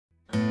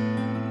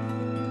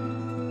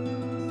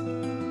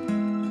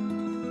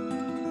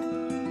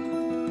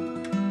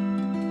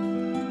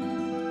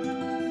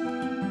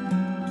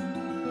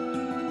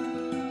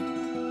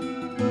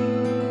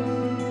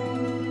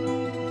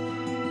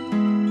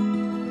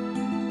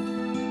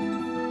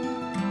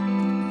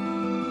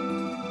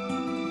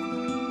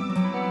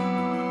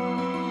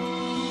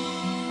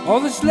All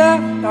that's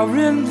left are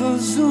in the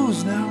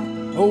zoos now.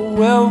 Oh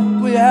well,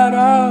 we had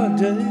our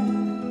day.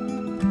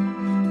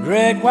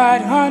 Great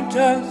white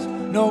hunters,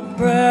 no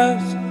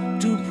prayers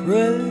to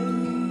pray.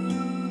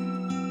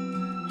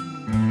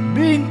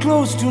 Being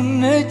close to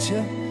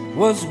nature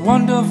was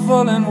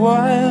wonderful and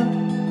wild.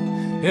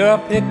 Here are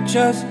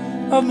pictures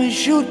of me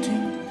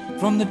shooting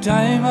from the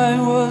time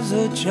I was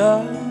a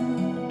child.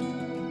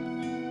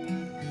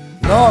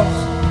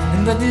 Lost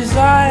in the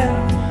desire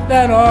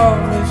that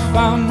always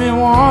found me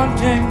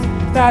wanting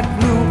that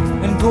blue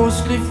and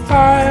ghostly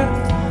fire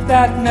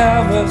that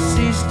never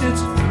ceased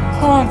its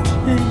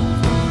haunting.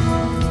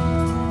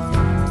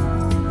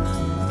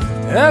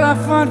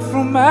 Elephant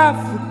from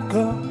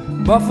Africa,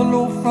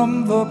 buffalo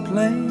from the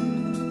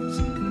plains,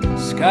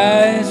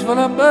 skies full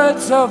of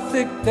birds so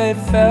thick they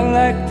fell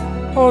like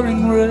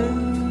pouring rain.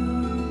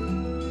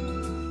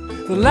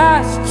 The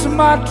last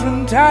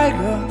Sumatran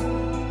tiger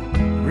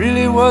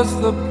really was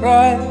the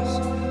prize.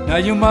 Now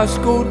you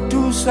must go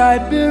to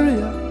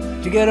Siberia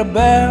to get a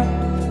bear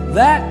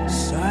that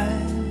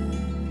size.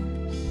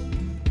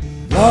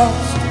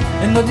 Lost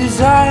in the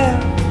desire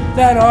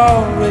that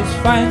always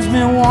finds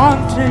me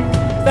wanting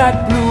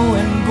that blue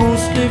and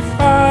ghostly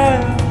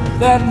fire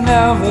that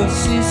never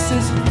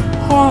ceases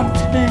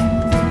haunting.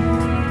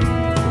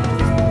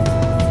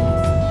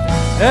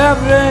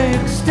 Every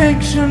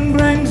extinction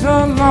brings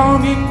a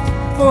longing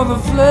for the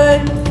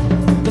flame,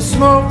 the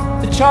smoke,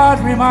 the charred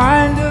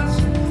reminders,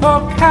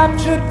 all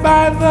captured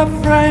by the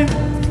frame,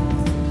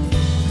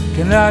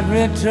 cannot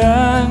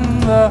return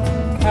the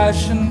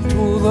passion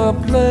to the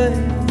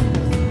flame.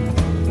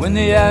 When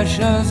the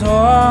ashes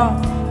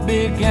all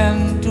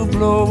begin to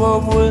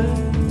blow away,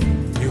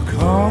 you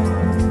come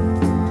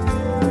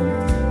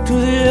to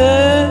the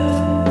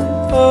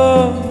end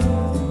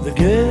of the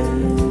gate.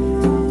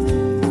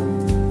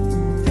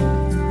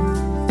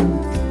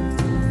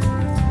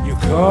 You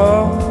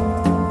come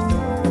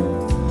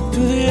to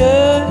the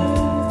end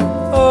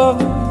of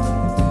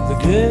the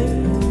gate.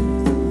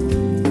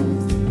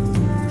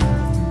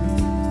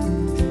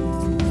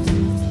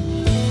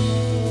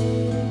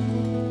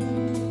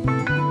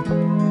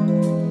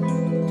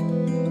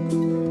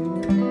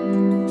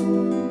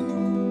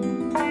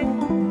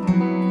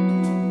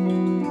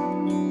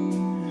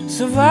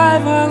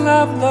 Survival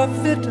of the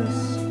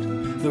fittest,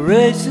 the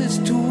race is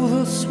to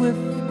the swift.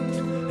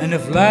 And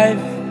if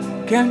life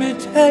can be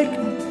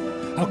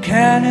taken, how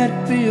can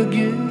it be a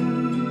gift?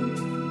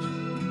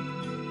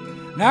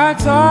 Now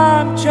it's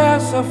armchair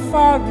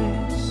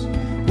safaris,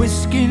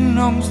 whiskey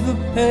numbs the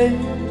pain.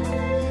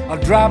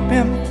 I'll drop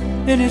him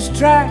in his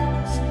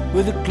tracks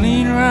with a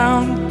clean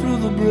round through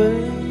the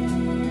brain.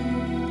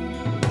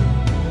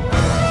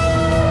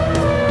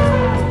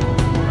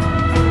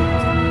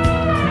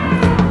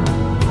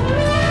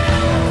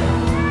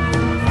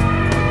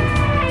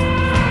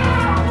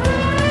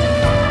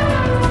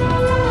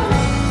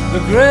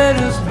 The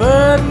greatest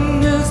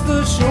burden is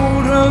the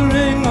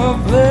shouldering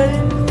of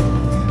pain.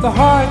 The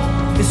heart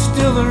is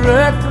still the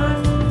record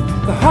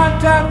the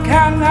hunter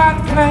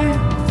cannot claim.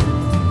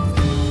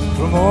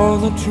 From all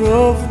the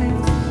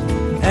trophies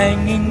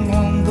hanging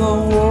on the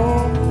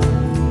wall,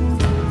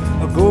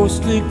 a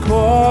ghostly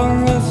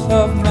chorus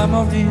of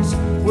memories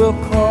will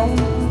call.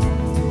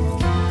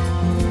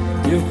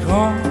 You've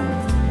come